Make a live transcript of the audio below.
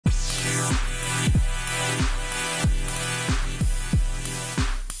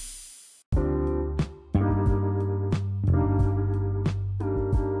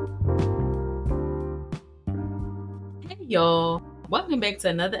y'all. Welcome back to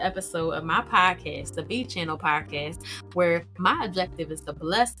another episode of my podcast, the B Channel podcast, where my objective is to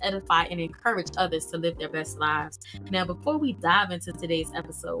bless, edify, and encourage others to live their best lives. Now, before we dive into today's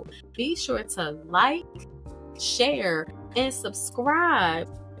episode, be sure to like, share, and subscribe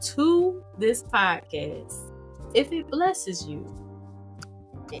to this podcast if it blesses you,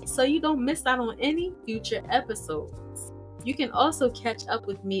 so you don't miss out on any future episodes. You can also catch up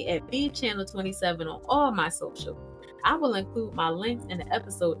with me at B Channel 27 on all my socials. I will include my links in the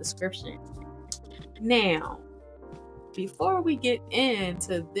episode description. Now, before we get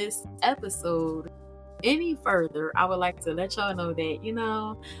into this episode any further, I would like to let y'all know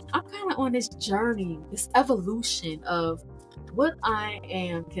that, I'm kind of on this journey, this evolution of what I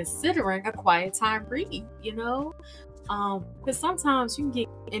am considering a quiet time read, because sometimes you can get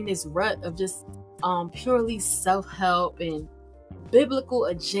in this rut of just purely self-help and biblical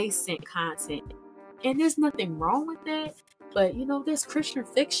adjacent content. And there's nothing wrong with that. But, there's Christian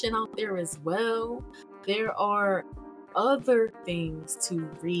fiction out there as well. There are other things to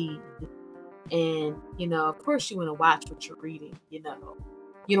read. And, of course you want to watch what you're reading, You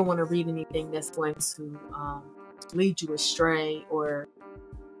don't want to read anything that's going to lead you astray or,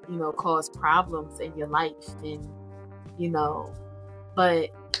 cause problems in your life. And,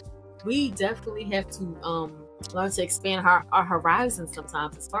 but we definitely have to learn to expand our horizons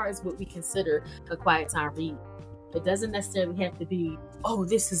sometimes as far as what we consider a quiet time read. It doesn't necessarily have to be,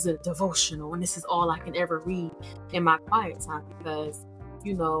 this is a devotional and this is all I can ever read in my quiet time, because,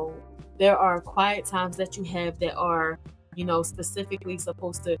 there are quiet times that you have that are, specifically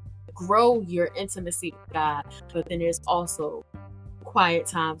supposed to grow your intimacy with God. But then there's also quiet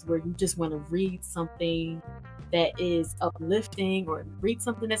times where you just want to read something that is uplifting or read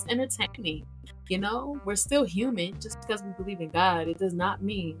something that's entertaining. We're still human. Just because we believe in God, it does not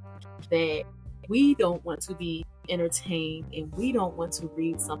mean that we don't want to be entertained and we don't want to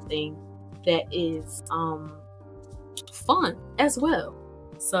read something that is fun as well.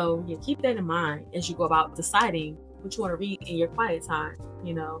 So keep that in mind as you go about deciding what you want to read in your quiet time,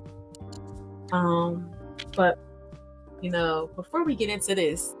 But before we get into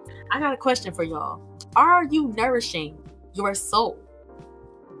this, I got a question for y'all. Are you nourishing your soul?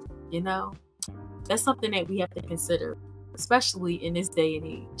 That's something that we have to consider, especially in this day and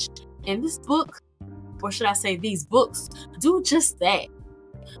age. And this book, or should I say these books, do just that.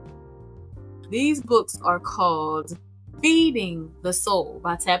 These books are called Feeding the Soul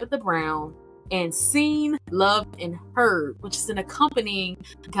by Tabitha Brown and Seen, Loved, and Heard, which is an accompanying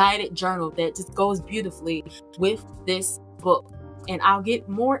guided journal that just goes beautifully with this book. And I'll get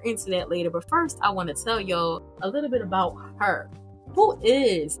more into that later. But first, I want to tell y'all a little bit about her. Who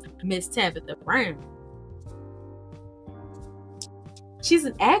is Miss Tabitha Brown? She's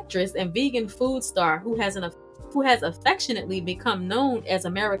an actress and vegan food star who has affectionately become known as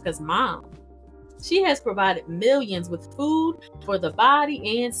America's mom. She has provided millions with food for the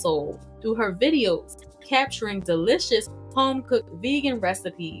body and soul through her videos, capturing delicious home-cooked vegan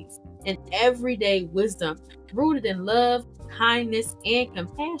recipes and everyday wisdom rooted in love, kindness, and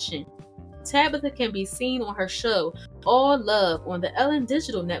compassion. Tabitha can be seen on her show All Love on the Ellen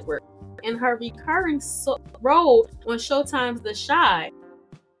Digital Network and her recurring role on Showtime's The Chi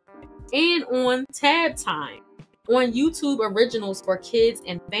and on Tab Time on YouTube Originals for Kids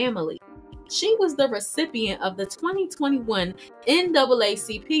and Family. She was the recipient of the 2021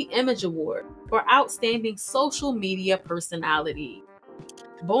 NAACP Image Award for Outstanding Social Media Personality.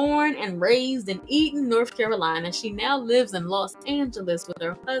 Born and raised in Eaton, North Carolina, she now lives in Los Angeles with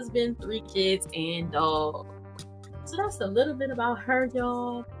her husband, 3 kids, and dog. So that's a little bit about her,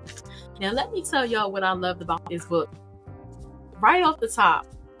 y'all. Now let me tell y'all what I loved about this book. Right off the top,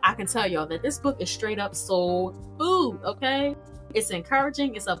 I can tell y'all that this book is straight up soul food, okay? It's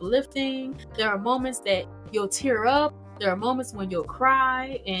encouraging, it's uplifting. There are moments that you'll tear up. There are moments when you'll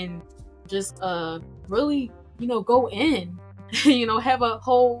cry and just really, go in. Have a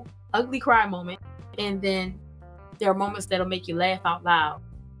whole ugly cry moment. And then there are moments that'll make you laugh out loud.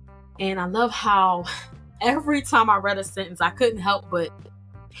 And I love how every time I read a sentence, I couldn't help but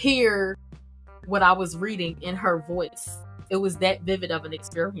hear what I was reading in her voice. It was that vivid of an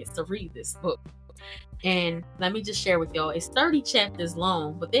experience to read this book. And let me just share with y'all, it's 30 chapters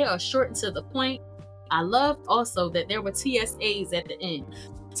long, but they are short and to the point. I loved also that there were TSAs at the end.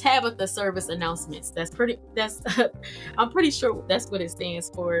 Tabitha service announcements. I'm pretty sure that's what it stands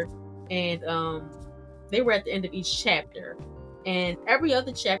for. And they were at the end of each chapter. And every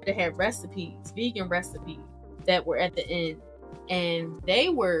other chapter had recipes, vegan recipes that were at the end. And they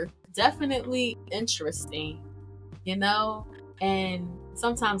were definitely interesting, and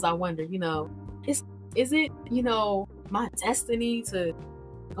sometimes I wonder, is it, my destiny to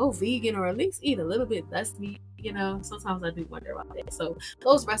go vegan, or at least eat a little bit less meat. Sometimes I do wonder about that. So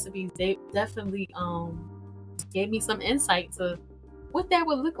those recipes, they definitely gave me some insight to what that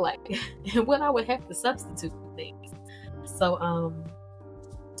would look like and what I would have to substitute for things. So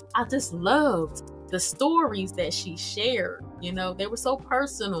I just loved the stories that she shared. They were so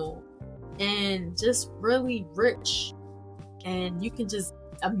personal and just really rich, and you can just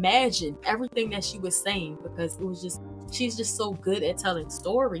imagine everything that she was saying, because she's just so good at telling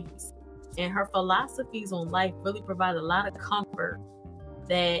stories, and her philosophies on life really provide a lot of comfort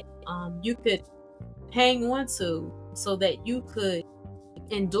that you could hang on to, so that you could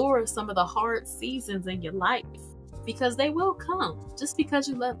endure some of the hard seasons in your life, because they will come. Just because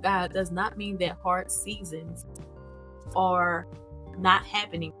you love God does not mean that hard seasons are not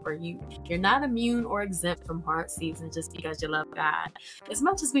happening for you. You're not immune or exempt from hard seasons just because you love God. As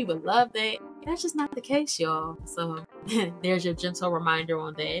much as we would love that, that's just not the case, y'all. So there's your gentle reminder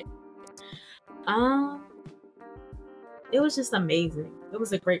on that. It was just amazing. It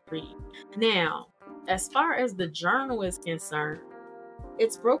was a great read. Now, as far as the journal is concerned,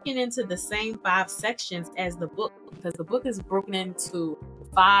 it's broken into the same 5 sections as the book, because the book is broken into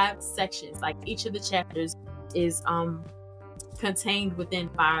 5 sections. Like each of the chapters is contained within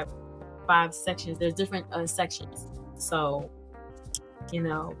five sections. There's different sections. So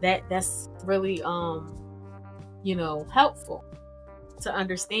that's really helpful to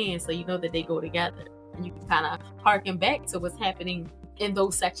understand, so that they go together, and you can kind of harken back to what's happening in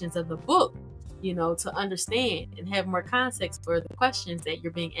those sections of the book, to understand and have more context for the questions that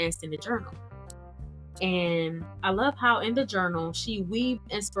you're being asked in the journal. And I love how in the journal she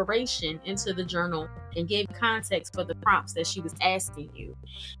weaved inspiration into the journal and gave context for the prompts that she was asking you.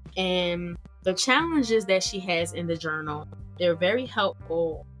 And the challenges that she has in the journal, they're very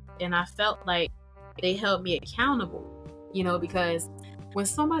helpful, and I felt like they held me accountable, because when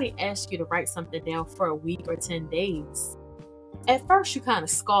somebody asks you to write something down for a week or 10 days, at first you kind of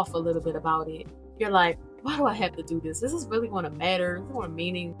scoff a little bit about it. You're like, why do I have to do this? This is really going to matter. It's going to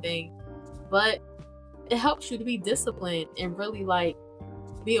mean anything. But it helps you to be disciplined and really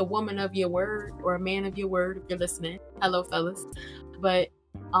be a woman of your word, or a man of your word if you're listening. Hello, fellas. But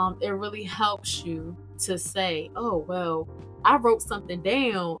it really helps you to say, oh, well, I wrote something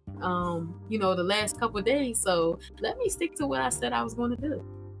down, the last couple of days. So let me stick to what I said I was going to do.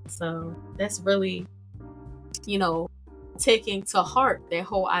 So that's really, taking to heart that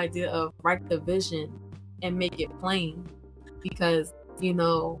whole idea of write the vision and make it plain, because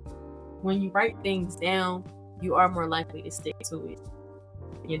when you write things down, you are more likely to stick to it.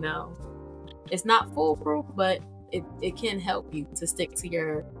 It's not foolproof, but it can help you to stick to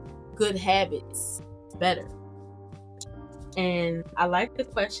your good habits better. And I like the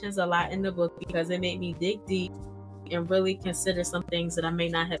questions a lot in the book, because it made me dig deep and really consider some things that I may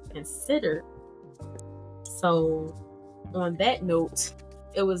not have considered. So on that note,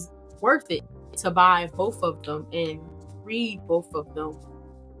 it was worth it to buy both of them and read both of them.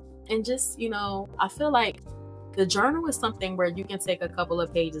 And just, I feel like the journal is something where you can take a couple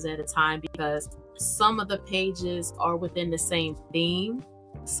of pages at a time, because some of the pages are within the same theme.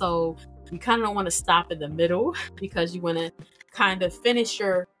 So you kind of don't want to stop in the middle, because you want to kind of finish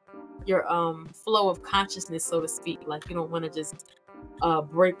your flow of consciousness, so to speak. Like you don't want to just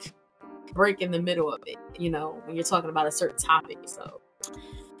break in the middle of it, when you're talking about a certain topic. So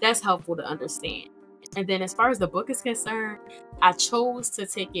that's helpful to understand. And then as far as the book is concerned, I chose to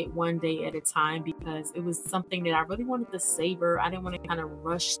take it one day at a time, because it was something that I really wanted to savor. I didn't want to kind of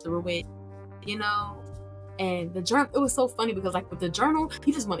rush through it, And the journal, it was so funny, because with the journal,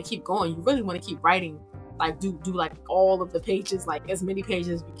 you just want to keep going. You really want to keep writing, do all of the pages, as many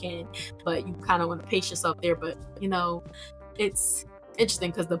pages as you can, but you kind of want to pace yourself there. But it's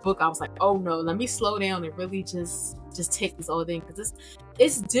interesting, because the book, I was like, oh no, let me slow down and really just take this all in, because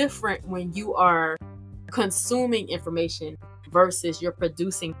it's different when you are consuming information versus you're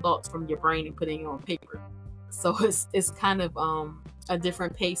producing thoughts from your brain and putting it on paper. So it's kind of a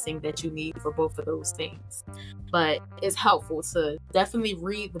different pacing that you need for both of those things. But it's helpful to definitely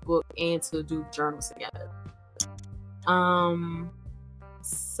read the book and to do journals together.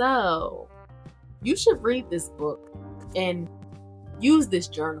 So you should read this book and use this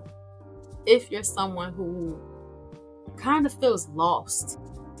journal if you're someone who kind of feels lost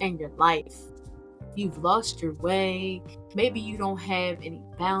in your life. You've lost your way. Maybe you don't have any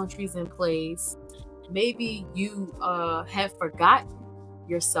boundaries in place. Maybe you have forgotten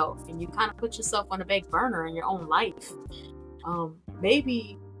yourself and you kind of put yourself on the back burner in your own life.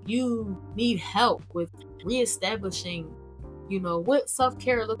 Maybe you need help with reestablishing, what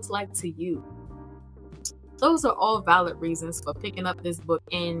self-care looks like to you. those are all valid reasons for picking up this book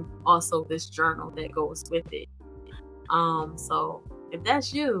and also this journal that goes with it. So if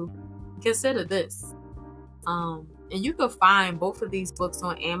that's you, consider this. And you can find both of these books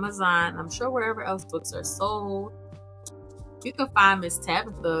on Amazon. I'm sure wherever else books are sold. You can find Miss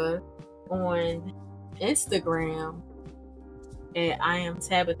Tabitha on Instagram at I am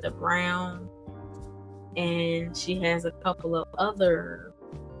Tabitha Brown. And she has a couple of other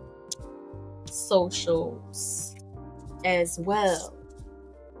socials as well.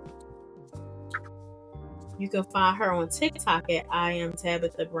 You can find her on TikTok at I am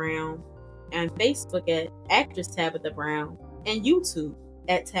Tabitha Brown, and Facebook at ActressTabithaBrown, and YouTube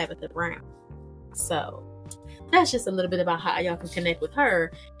at Tabitha Brown. So that's just a little bit about how y'all can connect with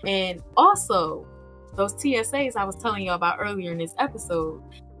her. And also those TSAs I was telling y'all about earlier in this episode,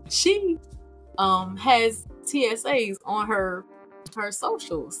 she has TSAs on her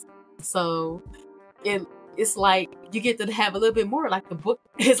socials. So it's like you get to have a little bit more, like the book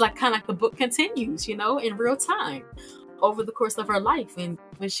is like kind of like the book continues, you know, in real time over the course of her life. And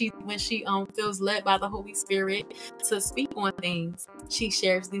when she feels led by the Holy Spirit to speak on things, she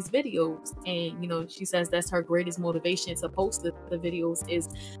shares these videos. And you know, she says that's her greatest motivation to post the videos, is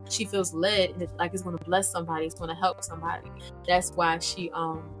she feels led and like it's going to bless somebody, it's going to help somebody. That's why she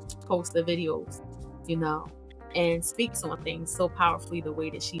posts the videos, you know, and speaks on things so powerfully the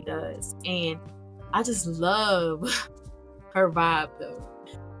way that she does. And I just love her vibe though.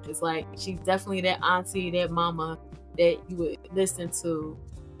 It's like she's definitely that auntie, that mama that you would listen to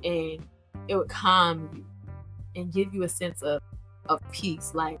and it would calm you and give you a sense of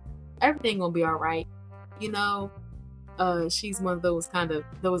peace. Like everything gonna be all right, you know. She's one of those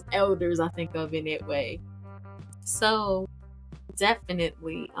those elders I think of in that way. So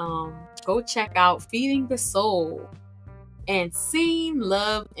definitely go check out Feeding the Soul and Seen,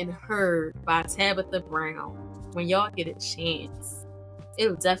 Loved, and Heard by Tabitha Brown when y'all get a chance.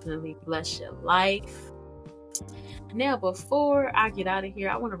 It'll definitely bless your life. Now, before I get out of here,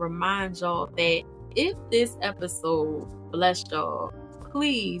 I want to remind y'all that if this episode blessed y'all,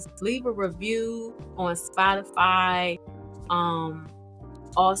 please leave a review on Spotify.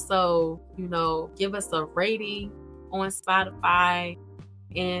 Also, you know, give us a rating on Spotify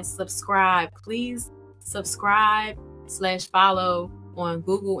and subscribe. Please subscribe/follow on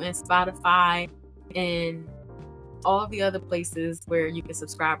Google and Spotify and all the other places where you can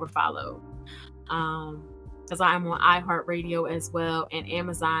subscribe or follow. Because I am on iHeartRadio as well, and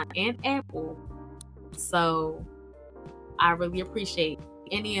Amazon and Apple. So I really appreciate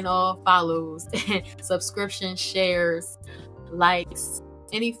any and all follows, subscriptions, shares, likes,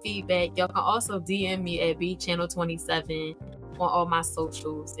 any feedback. Y'all can also DM me at BChannel27 on all my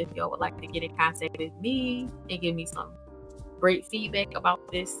socials if y'all would like to get in contact with me and give me some great feedback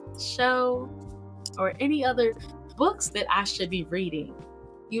about this show or any other books that I should be reading.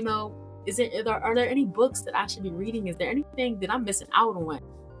 You know, are there any books that I should be reading? Is there anything that I'm missing out on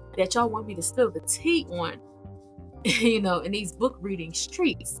that y'all want me to spill the tea on, you know, in these book reading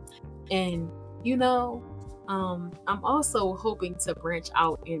streets? And, you know, I'm also hoping to branch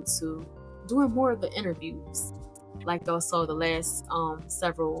out into doing more of the interviews. Like also the last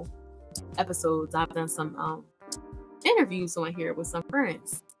several episodes, I've done some interviews on here with some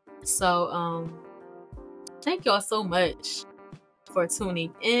friends. So thank y'all so much for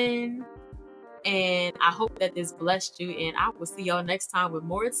tuning in, and I hope that this blessed you, and I will see y'all next time with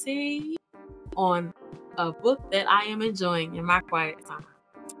more tea on a book that I am enjoying in my quiet time.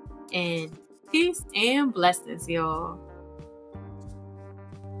 And peace and blessings, y'all.